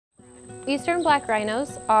Eastern black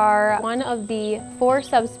rhinos are one of the 4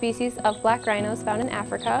 subspecies of black rhinos found in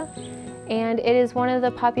Africa, and it is one of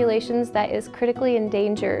the populations that is critically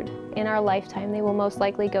endangered in our lifetime. They will most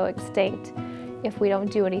likely go extinct if we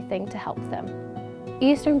don't do anything to help them.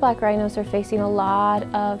 Eastern black rhinos are facing a lot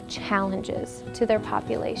of challenges to their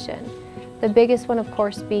population. The biggest one, of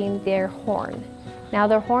course, being their horn. Now,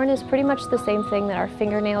 their horn is pretty much the same thing that our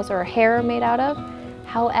fingernails or our hair are made out of.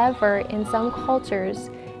 However, in some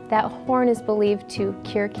cultures, that horn is believed to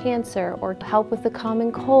cure cancer or help with the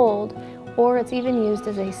common cold, or it's even used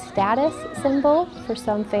as a status symbol for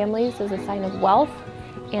some families as a sign of wealth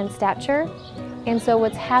and stature. And so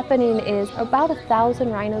what's happening is about 1,000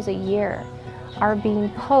 rhinos a year are being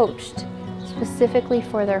poached specifically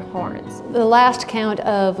for their horns. The last count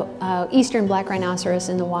of eastern black rhinoceros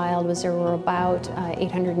in the wild was there were about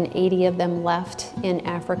 880 of them left in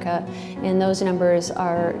Africa, and those numbers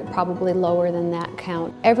are probably lower than that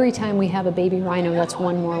count. Every time we have a baby rhino, that's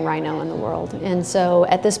one more rhino in the world. And so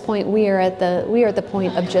at this point we are at the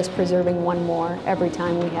point of just preserving one more every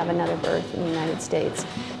time we have another birth in the United States.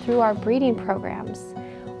 Through our breeding programs,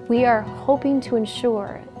 we are hoping to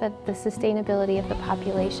ensure that the sustainability of the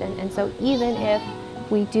population, and so even if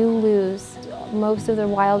we do lose most of the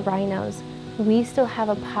wild rhinos, we still have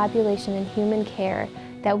a population in human care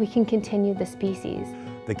that we can continue the species.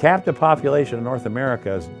 The captive population in North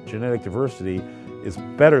America's genetic diversity is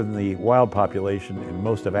better than the wild population in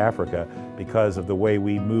most of Africa because of the way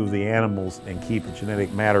we move the animals and keep the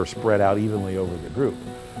genetic matter spread out evenly over the group.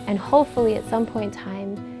 And hopefully at some point in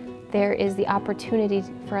time, there is the opportunity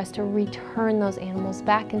for us to return those animals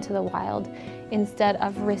back into the wild instead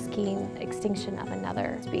of risking extinction of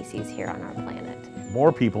another species here on our planet.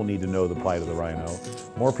 More people need to know the plight of the rhino.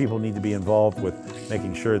 More people need to be involved with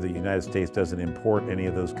making sure that the United States doesn't import any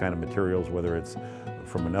of those kind of materials, whether it's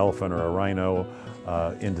from an elephant or a rhino,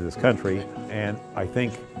 into this country. And I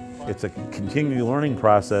think it's a continuing learning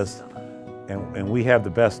process, and we have the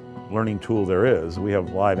best learning tool there is. We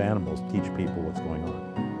have live animals to teach people what's going on.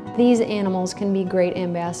 These animals can be great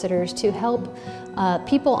ambassadors to help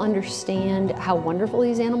people understand how wonderful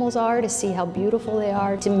these animals are, to see how beautiful they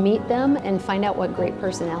are, to meet them and find out what great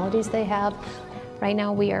personalities they have. Right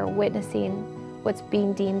now we are witnessing what's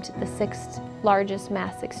being deemed the 6th largest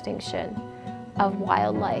mass extinction of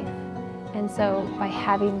wildlife. And so by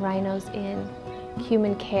having rhinos in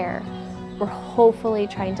human care, we're hopefully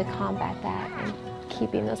trying to combat that and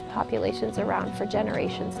keeping those populations around for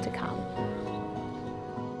generations to come.